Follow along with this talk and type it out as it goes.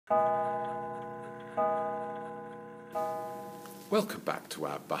Welcome back to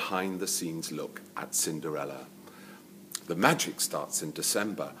our behind-the-scenes look at Cinderella. The magic starts in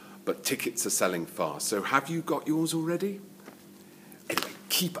December, but tickets are selling fast, so have you got yours already? Anyway,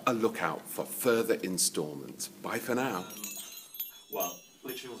 keep a lookout for further instalments. Bye for now. Well,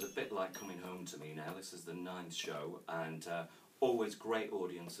 literally it was a bit like coming home to me now. This is the 9th show, and always great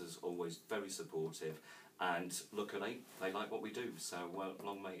audiences, always very supportive, and luckily they like what we do, so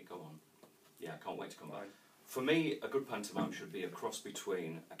long may it go on. Yeah, I can't wait to come back. For me, a good pantomime should be a cross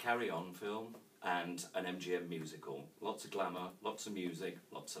between a carry-on film and an MGM musical. Lots of glamour, lots of music,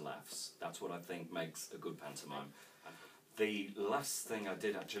 lots of laughs. That's what I think makes a good pantomime. The last thing I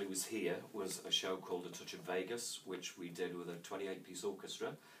did actually was a show called A Touch of Vegas, which we did with a 28-piece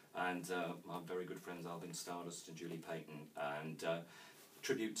orchestra, and my very good friends Alvin Stardust and Julie Payton, and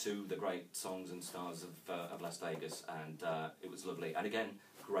tribute to the great songs and stars of Las Vegas, and it was lovely. And again,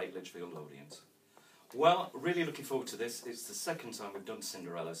 great Litchfield audience. Well, really looking forward to this. It's the second time we've done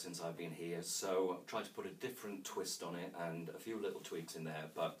Cinderella since I've been here, so I've tried to put a different twist on it and a few little tweaks in there,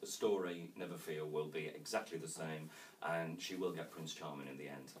 but the story, never fear, will be exactly the same, and she will get Prince Charming in the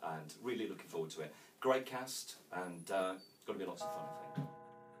end, and really looking forward to it. Great cast, and it's going to be lots of fun, I think.